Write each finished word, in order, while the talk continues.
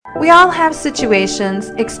We all have situations,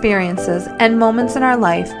 experiences, and moments in our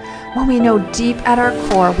life when we know deep at our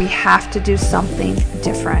core we have to do something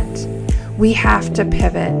different. We have to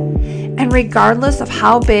pivot. And regardless of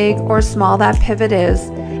how big or small that pivot is,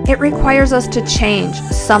 it requires us to change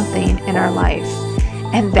something in our life.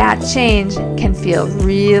 And that change can feel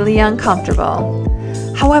really uncomfortable.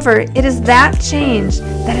 However, it is that change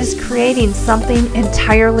that is creating something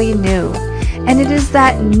entirely new. And it is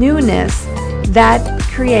that newness that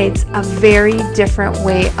creates a very different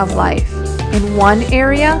way of life in one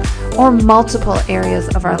area or multiple areas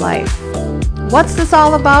of our life. What's this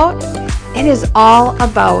all about? It is all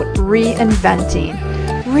about reinventing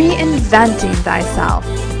thyself.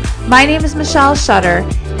 My name is Michelle Shutter,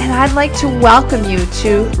 and I'd like to welcome you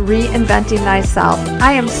to Reinventing Thyself.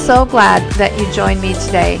 I am so glad that you joined me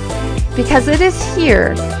today because it is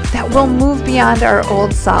here that we'll move beyond our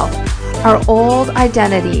old self, our old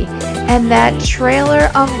identity, and that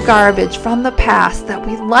trailer of garbage from the past that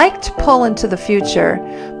we like to pull into the future,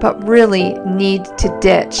 but really need to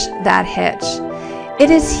ditch that hitch.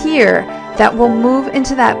 It is here that we'll move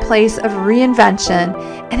into that place of reinvention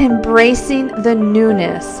and embracing the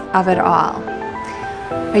newness of it all.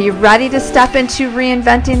 Are you ready to step into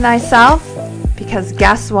reinventing thyself? Because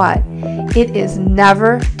guess what? It is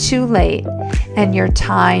never too late, and your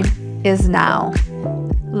time is now.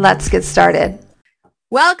 Let's get started.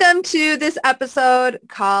 Welcome to this episode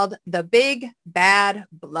called The Big Bad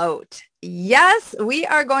Bloat. Yes, we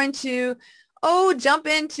are going to jump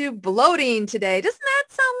into bloating today. Doesn't that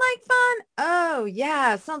sound like fun? Oh,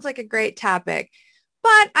 yeah, sounds like a great topic.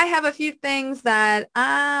 But I have a few things that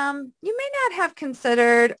you may not have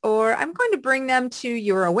considered, or I'm going to bring them to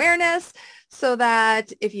your awareness so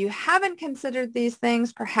that if you haven't considered these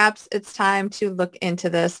things, perhaps it's time to look into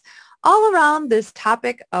this all around this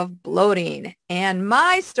topic of bloating and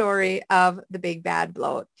my story of the big bad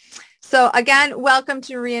bloat. So again, welcome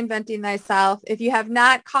to Reinventing Thyself. If you have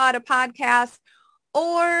not caught a podcast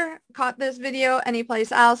or caught this video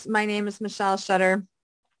anyplace else, my name is Michelle Shutter,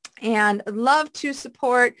 and I'd love to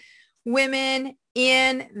support women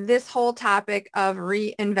in this whole topic of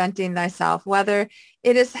reinventing thyself, whether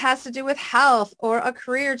has to do with health or a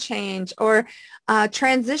career change or a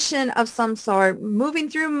transition of some sort, moving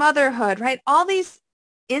through motherhood, right? All these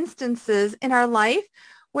instances in our life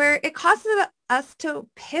where it causes us to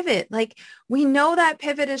pivot. Like we know that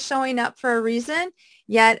pivot is showing up for a reason,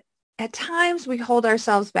 yet at times we hold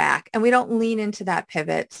ourselves back and we don't lean into that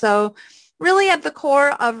pivot. So really at the core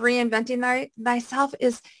of reinventing thyself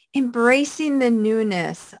is embracing the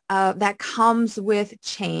newness that comes with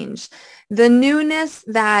change. The newness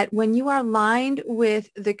that when you are aligned with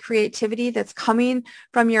the creativity that's coming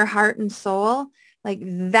from your heart and soul, like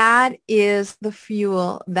that is the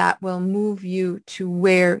fuel that will move you to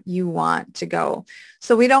where you want to go.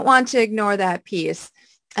 So we don't want to ignore that piece.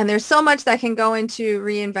 And there's so much that can go into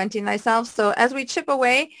reinventing thyself. So as we chip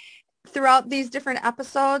away throughout these different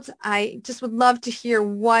episodes, I just would love to hear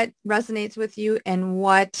what resonates with you and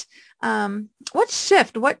what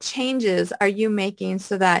changes are you making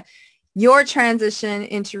so that your transition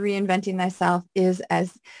into reinventing thyself is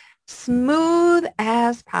as smooth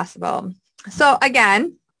as possible. So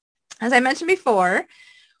again, as I mentioned before,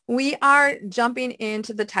 we are jumping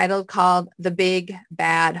into the title called The Big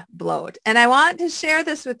Bad Bloat. And I want to share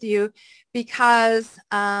this with you because,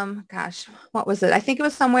 what was it? I think it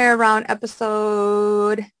was somewhere around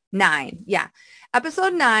episode 9. Yeah.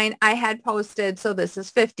 Episode 9, I had posted, so this is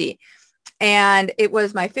 50. And it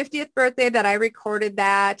was my 50th birthday that I recorded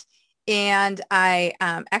that. And I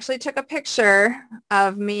actually took a picture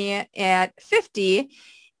of me at 50.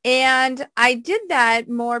 And I did that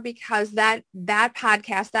more because that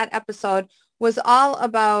podcast, that episode was all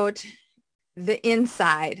about the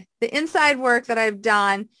inside work that I've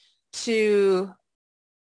done to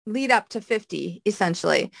lead up to 50,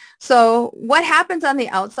 essentially. So what happens on the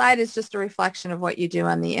outside is just a reflection of what you do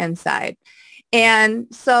on the inside. And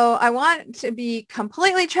so I want to be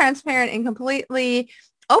completely transparent and completely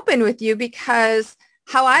open with you because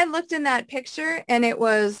how I looked in that picture, and it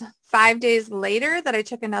was 5 days later that I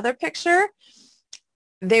took another picture,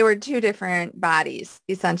 they were two different bodies,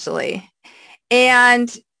 essentially. And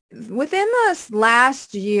within this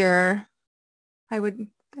last year, I would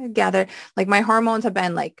gather, like my hormones have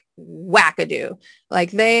been like wackadoo.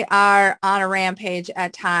 Like they are on a rampage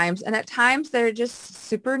at times, and at times they're just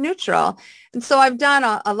super neutral. And so I've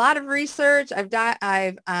done a lot of research.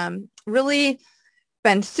 I've really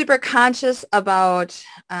been super conscious about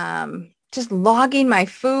just logging my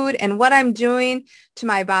food and what I'm doing to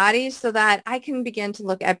my body so that I can begin to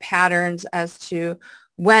look at patterns as to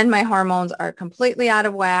when my hormones are completely out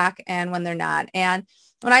of whack and when they're not. And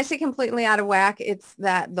when I say completely out of whack, it's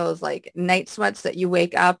that those like night sweats that you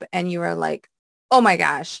wake up and you are like, oh my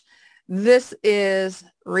gosh, this is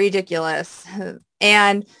ridiculous.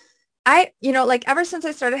 And like ever since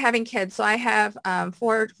I started having kids, so I have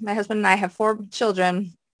my husband and I have 4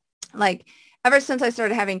 children. Like ever since I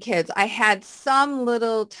started having kids, I had some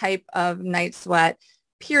little type of night sweat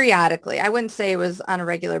periodically. I wouldn't say it was on a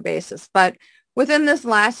regular basis, but within this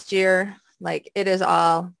last year, like it has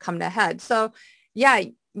all come to head. So yeah,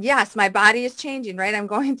 yes, my body is changing, right? I'm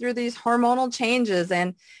going through these hormonal changes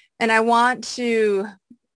and I want to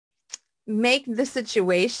make the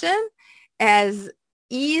situation as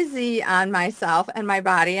easy on myself and my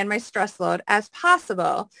body and my stress load as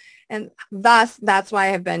possible. And thus, that's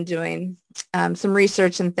why I've been doing some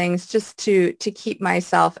research and things just to keep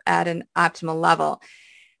myself at an optimal level.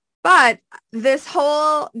 But this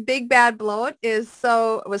whole big bad bloat was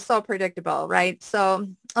so predictable, right? So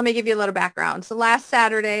let me give you a little background. So last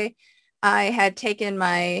Saturday, I had taken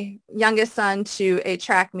my youngest son to a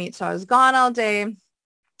track meet. So I was gone all day.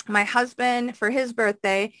 My husband, for his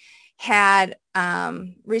birthday, had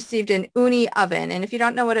received an uni oven. And if you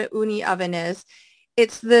don't know what an uni oven is,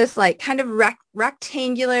 it's this like kind of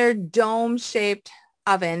rectangular dome-shaped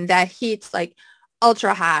oven that heats like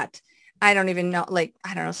ultra hot. I don't even know, like,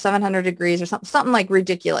 I don't know, 700 degrees or something like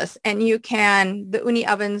ridiculous. And the uni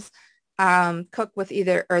ovens cook with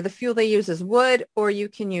or the fuel they use is wood, or you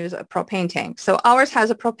can use a propane tank. So ours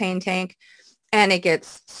has a propane tank and it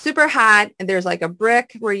gets super hot. And there's like a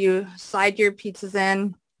brick where you slide your pizzas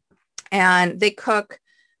in and they cook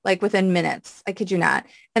like within minutes. I kid you not.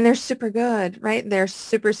 And they're super good, right? They're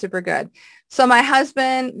super, super good. So my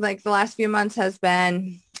husband, like the last few months, has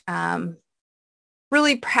been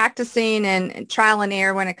really practicing and trial and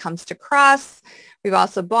error when it comes to crusts. We've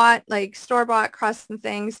also bought like store-bought crusts and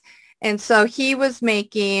things. And so he was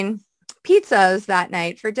making pizzas that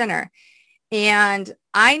night for dinner. And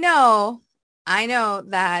I know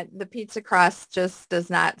that the pizza crust just does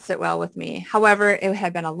not sit well with me. However, it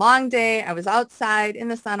had been a long day. I was outside in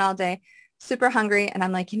the sun all day, super hungry. And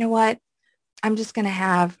I'm like, you know what? I'm just going to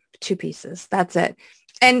have 2 pieces. That's it.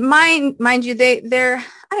 And mind you, they're,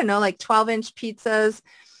 I don't know, like 12-inch pizzas.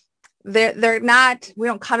 They're not, we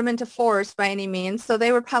don't cut them into fours by any means. So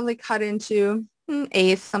they were probably cut into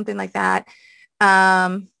eighths, something like that.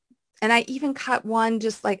 And I even cut one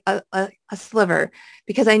just like a sliver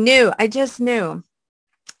because I just knew.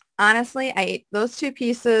 Honestly, I ate those 2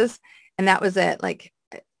 pieces and that was it. Like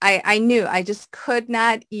I knew I just could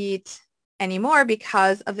not eat anymore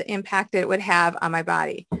because of the impact it would have on my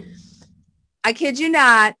body. I kid you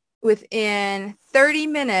not, within 30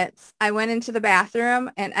 minutes, I went into the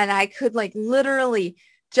bathroom and I could like literally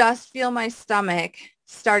just feel my stomach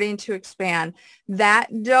starting to expand. That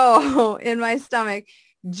dough in my stomach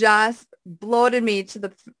just bloated me to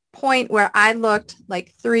the point where I looked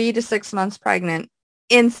like 3 to 6 months pregnant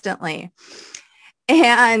instantly.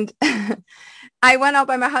 And I went out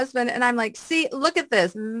by my husband and I'm like, see, look at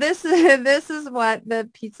this. This is what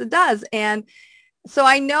the pizza does. And so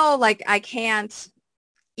I know like I can't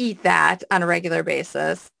eat that on a regular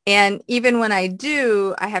basis. And even when I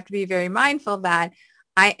do, I have to be very mindful that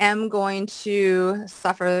I am going to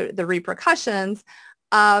suffer the repercussions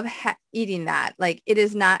of eating that. Like it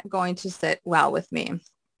is not going to sit well with me.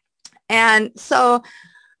 And so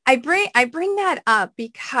I bring that up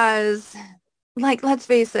because like, let's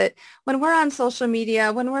face it, when we're on social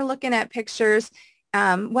media, when we're looking at pictures,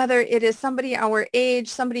 whether it is somebody our age,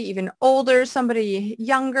 somebody even older, somebody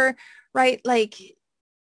younger, right? Like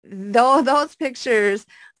though those pictures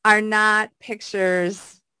are not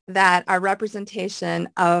pictures that are representation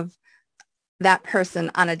of that person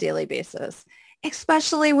on a daily basis,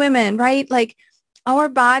 especially women, right? Like our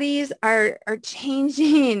bodies are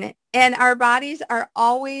changing and our bodies are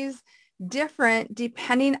always different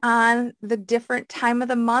depending on the different time of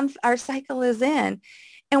the month our cycle is in.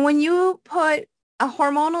 And when you put a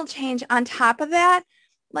hormonal change on top of that,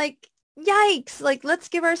 like yikes, like let's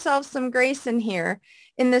give ourselves some grace in here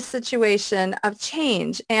in this situation of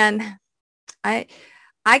change. And I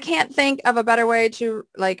I can't think of a better way to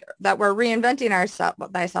like that we're reinventing ourselves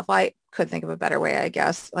thyself. Well, I could think of a better way, I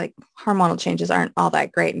guess. Like hormonal changes aren't all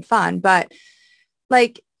that great and fun, but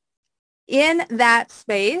like in that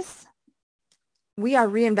space, we are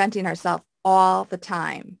reinventing ourselves all the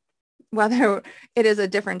time, whether it is a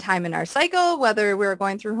different time in our cycle, whether we're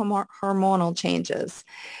going through hormonal changes.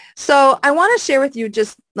 So I want to share with you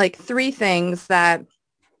just like 3 things that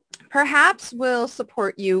perhaps will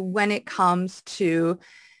support you when it comes to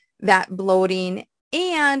that bloating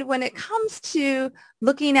and when it comes to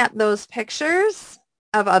looking at those pictures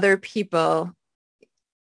of other people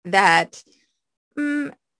that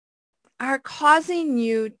are causing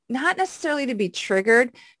you not necessarily to be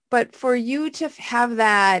triggered, but for you to have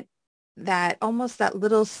that almost that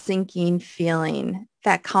little sinking feeling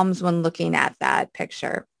that comes when looking at that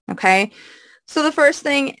picture. Okay. So the first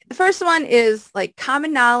one is like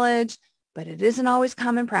common knowledge, but it isn't always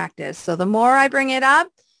common practice. So the more I bring it up,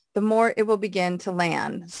 the more it will begin to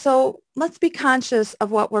land. So let's be conscious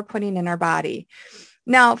of what we're putting in our body.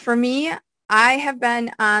 Now, for me, I have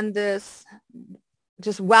been on this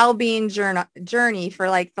just well-being journey for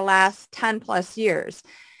like the last 10 plus years.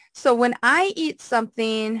 So when I eat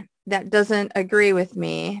something that doesn't agree with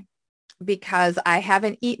me because I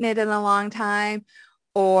haven't eaten it in a long time,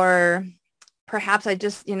 or perhaps I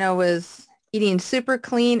just, was eating super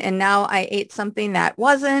clean and now I ate something that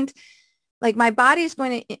wasn't, like my body's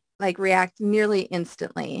going to like react nearly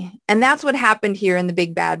instantly. And that's what happened here in the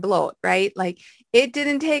big bad bloat, right? Like it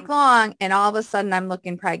didn't take long and all of a sudden I'm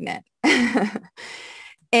looking pregnant.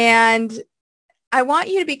 And I want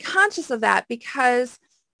you to be conscious of that, because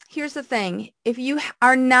here's the thing. If you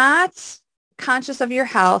are not conscious of your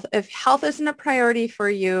health, if health isn't a priority for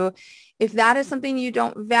you, if that is something you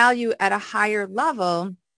don't value at a higher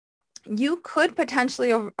level, you could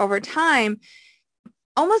potentially over time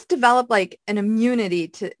almost develop like an immunity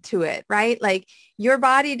to it, right? Like your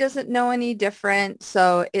body doesn't know any different.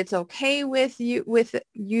 So it's okay with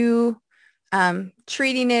you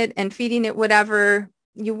treating it and feeding it whatever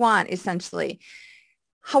you want, essentially.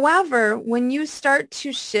 However, when you start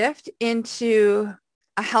to shift into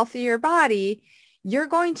a healthier body, you're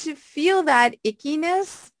going to feel that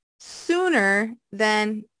ickiness sooner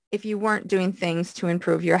than if you weren't doing things to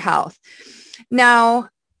improve your health. Now,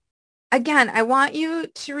 again, I want you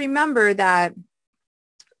to remember that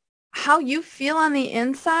how you feel on the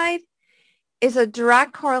inside is a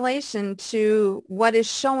direct correlation to what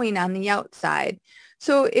is showing on the outside.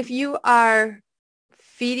 So if you are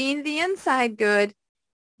feeding the inside good,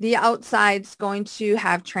 the outside's going to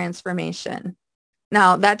have transformation.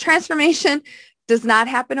 Now, that transformation does not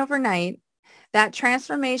happen overnight. That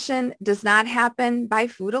transformation does not happen by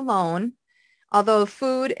food alone, although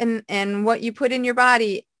food and what you put in your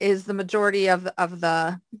body is the majority of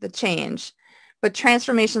the change. But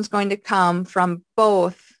transformation is going to come from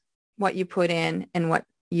both what you put in and what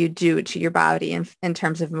you do to your body in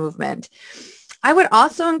terms of movement. I would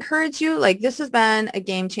also encourage you, like this has been a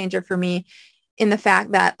game changer for me in the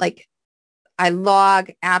fact that like I log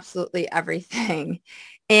absolutely everything.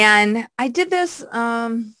 And I did this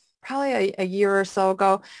probably a year or so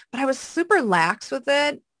ago, but I was super lax with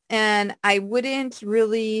it. And I wouldn't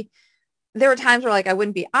really, there were times where like I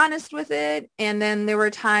wouldn't be honest with it. And then there were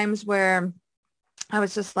times where I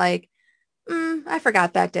was just like, I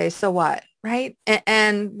forgot that day. So what? Right.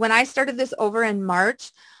 And when I started this over in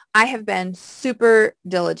March, I have been super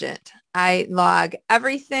diligent. I log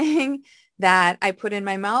everything that I put in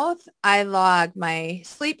my mouth. I log my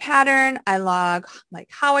sleep pattern. I log like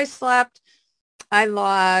how I slept. I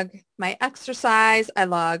log my exercise. I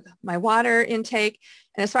log my water intake.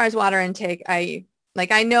 And as far as water intake, I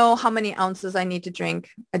know how many ounces I need to drink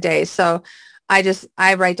a day. So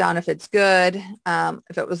I write down if it's good,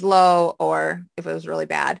 if it was low, or if it was really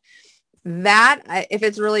bad. If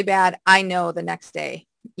it's really bad, I know the next day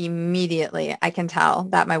immediately. I can tell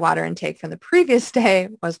that my water intake from the previous day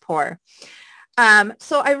was poor.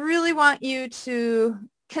 So I really want you to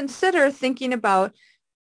consider thinking about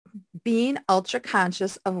being ultra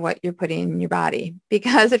conscious of what you're putting in your body.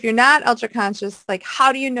 Because if you're not ultra conscious, like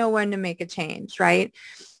how do you know when to make a change, right?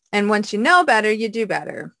 And once you know better, you do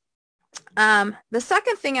better. The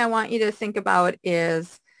second thing I want you to think about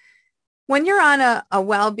is when you're on a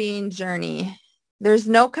well-being journey, there's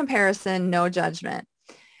no comparison, no judgment.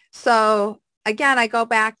 So again, I go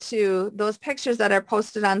back to those pictures that are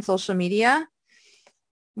posted on social media.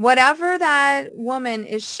 Whatever that woman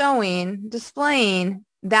is showing, displaying,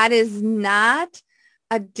 that is not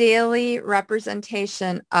a daily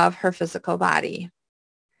representation of her physical body,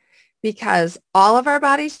 because all of our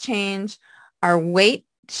bodies change. Our weight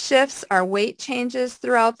shifts, our weight changes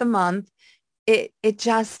throughout the month. It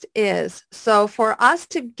just is. So for us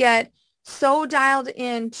to get so dialed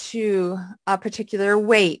into a particular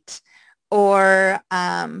weight, or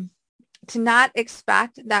to not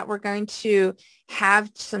expect that we're going to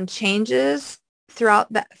have some changes throughout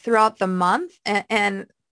the month and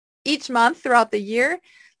each month throughout the year,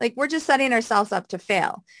 like we're just setting ourselves up to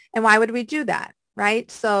fail. And why would we do that? Right?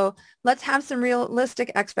 So let's have some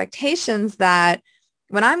realistic expectations that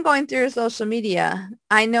when I'm going through social media,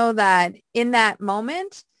 I know that in that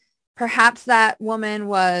moment, perhaps that woman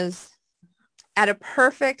was at a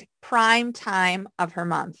perfect prime time of her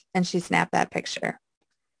month and she snapped that picture.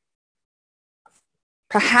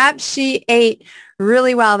 Perhaps she ate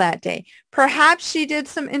really well that day. Perhaps she did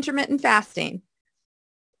some intermittent fasting,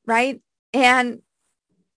 right? And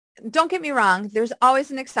don't get me wrong, there's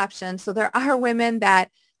always an exception. So there are women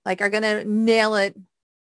that like are going to nail it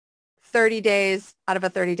 30 days out of a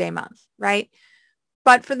 30-day month, right?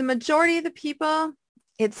 But for the majority of the people,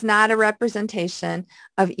 it's not a representation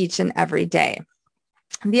of each and every day.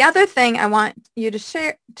 The other thing I want you to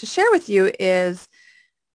share with you is,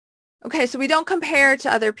 okay, so we don't compare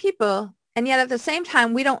to other people, and yet at the same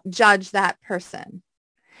time, we don't judge that person,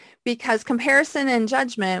 because comparison and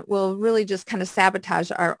judgment will really just kind of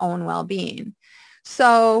sabotage our own well-being.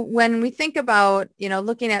 So when we think about,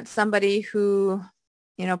 looking at somebody who,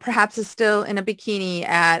 perhaps is still in a bikini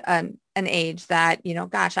at an age that,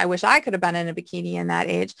 gosh, I wish I could have been in a bikini in that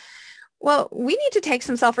age. Well, we need to take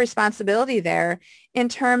some self-responsibility there in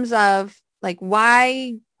terms of like,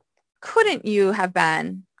 why couldn't you have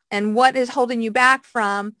been, and what is holding you back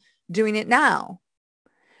from doing it now,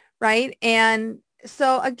 right? And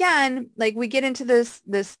so again, like we get into this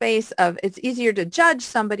space of it's easier to judge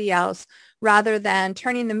somebody else rather than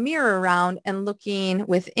turning the mirror around and looking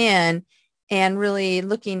within and really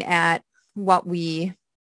looking at what we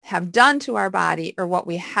have done to our body or what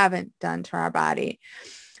we haven't done to our body.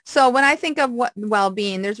 So when I think of what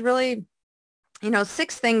well-being, there's really,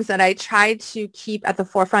 6 things that I try to keep at the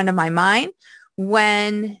forefront of my mind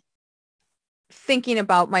when thinking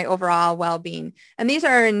about my overall well-being. And these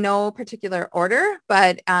are in no particular order,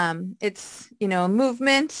 but it's,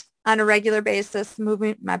 movement on a regular basis,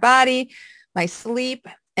 moving my body, my sleep,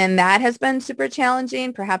 and that has been super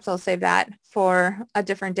challenging. Perhaps I'll save that for a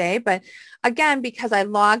different day. But again, because I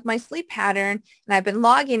logged my sleep pattern and I've been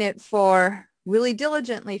logging it for really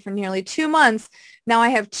diligently for nearly 2 months, now I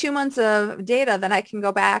have 2 months of data that I can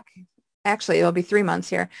go back. Actually, it'll be 3 months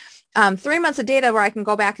here. 3 months of data where I can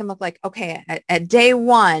go back and look like, okay, at day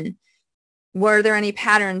 1, were there any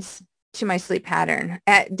patterns to my sleep pattern?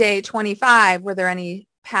 At day 25, were there any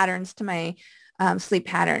patterns to my sleep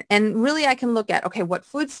pattern? And really I can look at, okay, what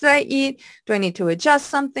foods did I eat? Do I need to adjust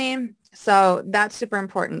something? So that's super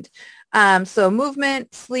important. So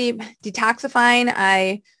movement, sleep, detoxifying.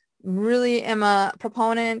 I really am a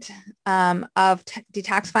proponent of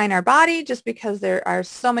detoxifying our body, just because there are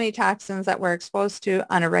so many toxins that we're exposed to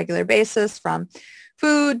on a regular basis, from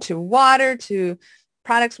food to water to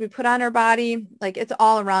products we put on our body. Like, it's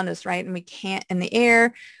all around us, right? And we can't, in the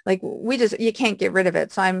air, like you can't get rid of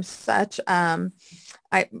it. So I'm such a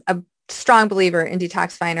strong believer in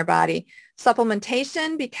detoxifying our body.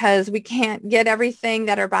 Supplementation, because we can't get everything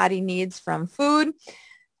that our body needs from food.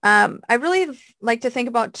 I really like to think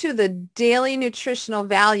about, too, the daily nutritional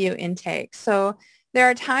value intake. So there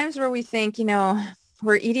are times where we think,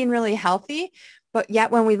 we're eating really healthy, but yet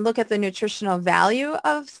when we look at the nutritional value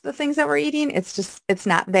of the things that we're eating, it's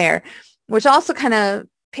not there, which also kind of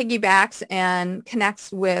piggybacks and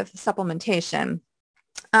connects with supplementation.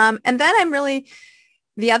 And then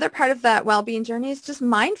the other part of that well-being journey is just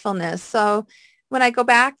mindfulness. So when I go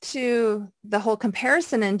back to the whole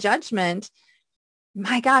comparison and judgment,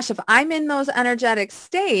 my gosh, if I'm in those energetic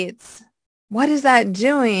states, what is that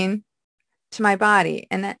doing to my body?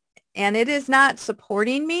 And it is not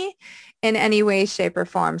supporting me in any way, shape, or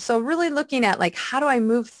form. So really looking at, like, how do I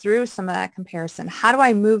move through some of that comparison? How do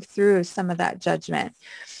I move through some of that judgment?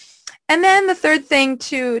 And then the third thing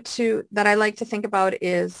that I like to think about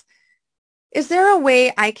is there a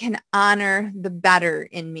way I can honor the better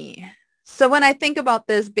in me? So when I think about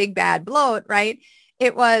this big bad bloat, right,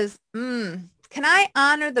 it was, can I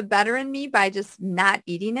honor the better in me by just not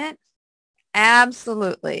eating it?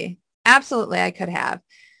 Absolutely. Absolutely, I could have.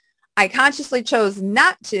 I consciously chose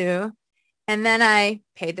not to, and then I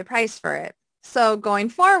paid the price for it. So going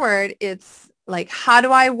forward, it's like, how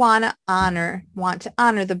do I want to honor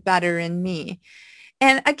the better in me?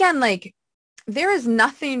 And again, like, there is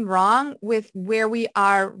nothing wrong with where we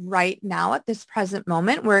are right now at this present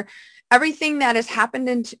moment, where everything that has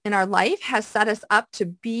happened in our life has set us up to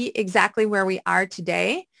be exactly where we are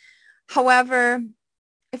today. However,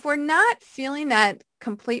 if we're not feeling that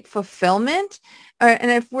complete fulfillment,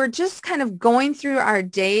 and if we're just kind of going through our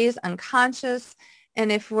days unconscious,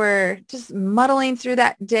 and if we're just muddling through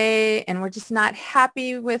that day and we're just not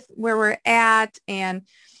happy with where we're at, and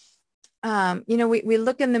we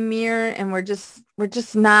look in the mirror and we're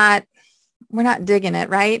not digging it,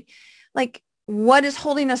 right? Like, what is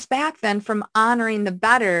holding us back then from honoring the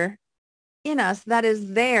better in us that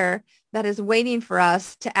is there, that is waiting for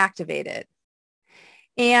us to activate it?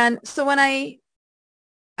 And so when I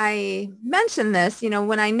mention this,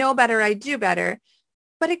 when I know better, I do better,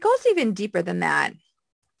 but it goes even deeper than that.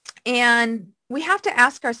 And we have to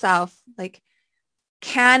ask ourselves, like,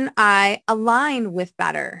 Can I align with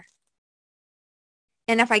better?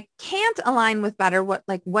 And if I can't align with better,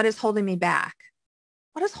 what is holding me back?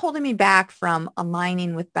 What is holding me back from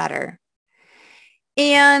aligning with better?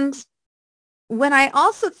 And when I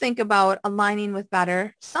also think about aligning with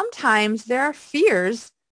better, sometimes there are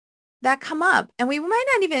fears that come up, and we might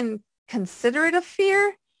not even consider it a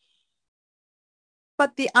fear,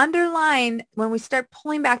 but the underlying, when we start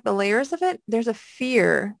pulling back the layers of it, there's a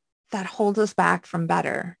fear that holds us back from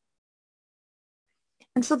better.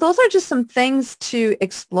 And so those are just some things to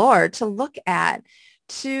explore, to look at,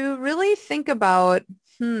 to really think about,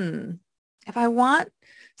 if I want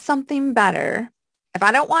something better, if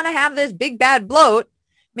I don't want to have this big bad bloat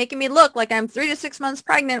making me look like I'm 3 to 6 months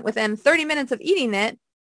pregnant within 30 minutes of eating it,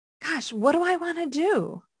 gosh, what do I want to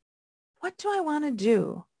do? What do I want to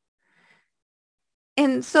do?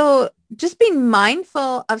 And so just being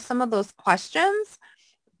mindful of some of those questions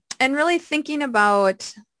and really thinking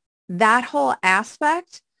about that whole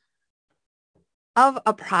aspect of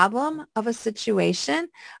a problem, of a situation,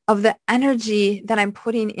 of the energy that I'm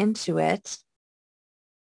putting into it.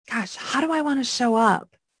 Gosh, how do I want to show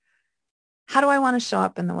up? How do I want to show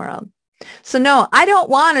up in the world? So no, I don't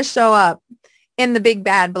want to show up in the big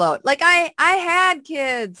bad bloat. Like I had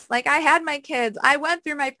kids, like I had my kids. I went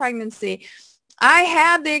through my pregnancy. I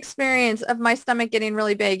had the experience of my stomach getting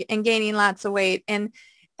really big and gaining lots of weight and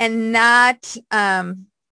not, I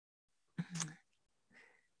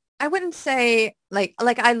wouldn't say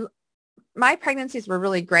my pregnancies were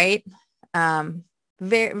really great.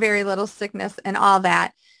 Very, very little sickness and all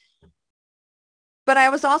that. But I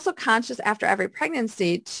was also conscious after every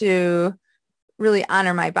pregnancy to really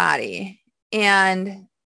honor my body. And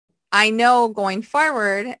I know going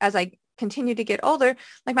forward, as I continue to get older,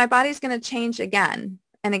 like my body's going to change again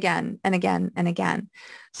and again and again and again.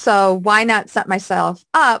 So why not set myself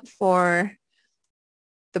up for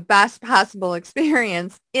the best possible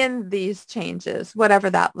experience in these changes, whatever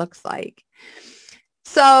that looks like?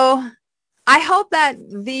 So I hope that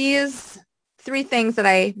these 3 things that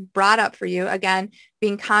I brought up for you, again,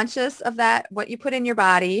 being conscious of that, what you put in your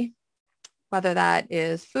body, whether that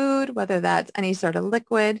is food, whether that's any sort of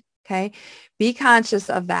liquid, okay, be conscious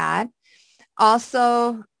of that.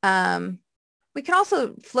 Also, we can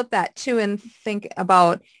also flip that too and think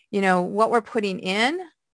about, what we're putting in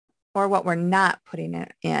or what we're not putting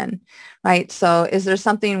it in, right? So is there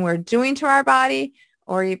something we're doing to our body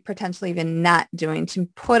or potentially even not doing to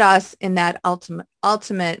put us in that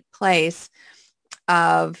ultimate place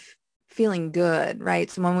of feeling good, right?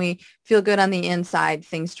 So when we feel good on the inside,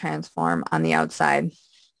 things transform on the outside.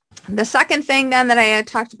 The second thing then that I had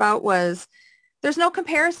talked about was there's no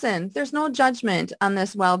comparison. There's no judgment on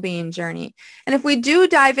this well-being journey. And if we do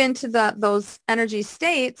dive into those energy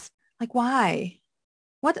states, like why?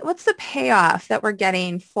 What's the payoff that we're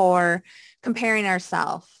getting for comparing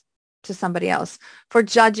ourselves to somebody else, for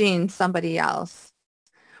judging somebody else?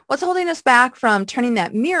 What's holding us back from turning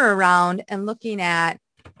that mirror around and looking at,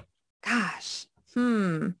 gosh,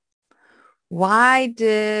 why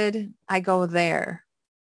did I go there?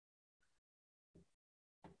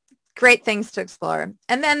 Great things to explore.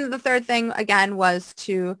 And then the third thing, again, was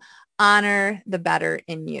to honor the better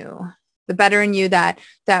in you, the better in you that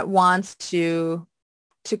wants to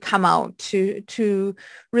come out, to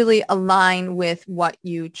really align with what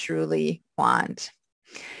you truly want.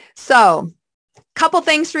 So a couple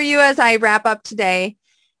things for you as I wrap up today.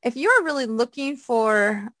 If you're really looking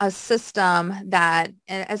for a system that,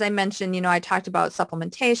 as I mentioned, I talked about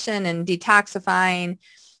supplementation and detoxifying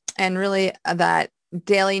and really that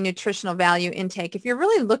daily nutritional value intake. If you're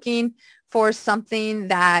really looking for something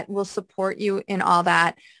that will support you in all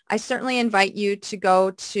that, I certainly invite you to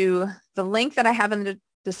go to the link that I have in the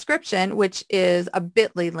description, which is a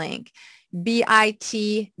bit.ly link, bit.ly/better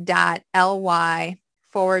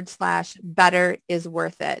is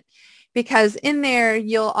worth it. Because in there,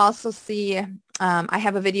 you'll also see, I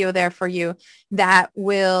have a video there for you that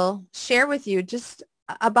will share with you just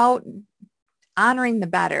about honoring the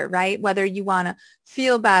better, right? Whether you want to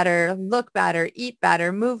feel better, look better, eat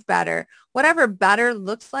better, move better, whatever better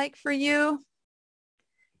looks like for you,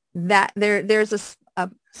 that there's a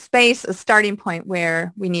space, a starting point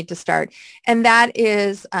where we need to start. And that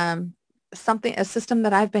is a system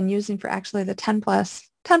that I've been using for actually the 10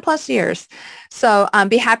 plus years. So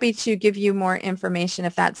be happy to give you more information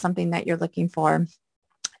if that's something that you're looking for.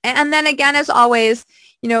 And then again, as always,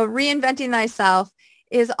 reinventing thyself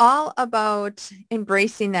is all about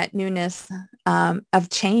embracing that newness of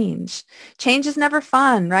change. Change is never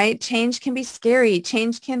fun, right? Change can be scary.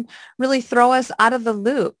 Change can really throw us out of the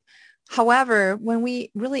loop. However, when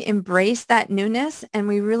we really embrace that newness and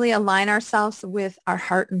we really align ourselves with our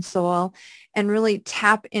heart and soul and really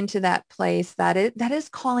tap into that place that is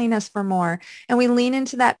calling us for more, and we lean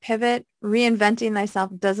into that pivot, reinventing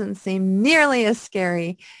thyself doesn't seem nearly as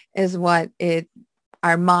scary as what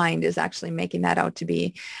our mind is actually making that out to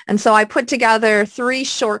be. And so I put together 3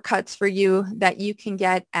 shortcuts for you that you can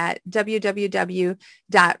get at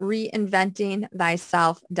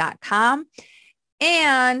www.reinventingthyself.com.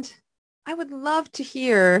 And I would love to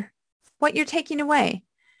hear what you're taking away.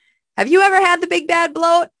 Have you ever had the big bad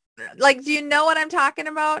bloat? Like, do you know what I'm talking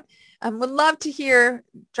about? Would love to hear.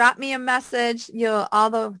 Drop me a message.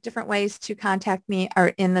 All the different ways to contact me are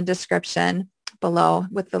in the description below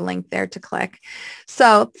with the link there to click.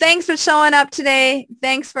 So thanks for showing up today.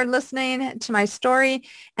 Thanks for listening to my story.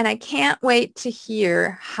 And I can't wait to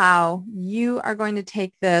hear how you are going to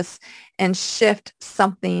take this and shift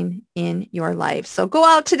something in your life. So go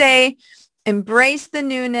out today, embrace the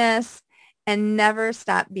newness, and never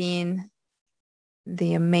stop being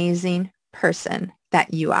the amazing person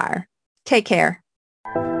that you are. Take care.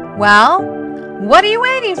 Well, what are you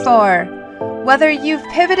waiting for? Whether you've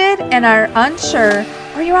pivoted and are unsure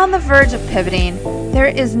or you're on the verge of pivoting, there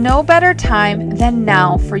is no better time than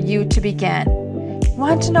now for you to begin.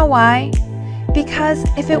 Want to know why? Because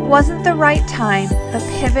if it wasn't the right time, the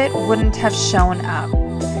pivot wouldn't have shown up.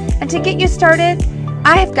 And to get you started,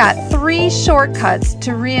 I've got 3 shortcuts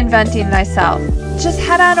to reinventing thyself. Just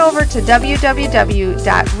head on over to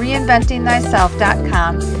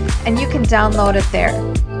www.reinventingthyself.com and you can download it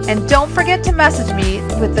there. And don't forget to message me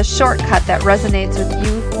with the shortcut that resonates with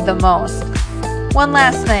you the most. One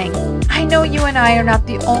last thing. I know you and I are not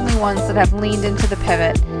the only ones that have leaned into the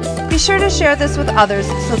pivot. Be sure to share this with others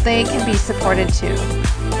so they can be supported too.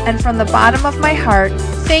 And from the bottom of my heart,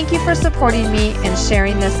 thank you for supporting me and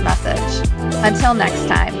sharing this message. Until next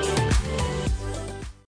time.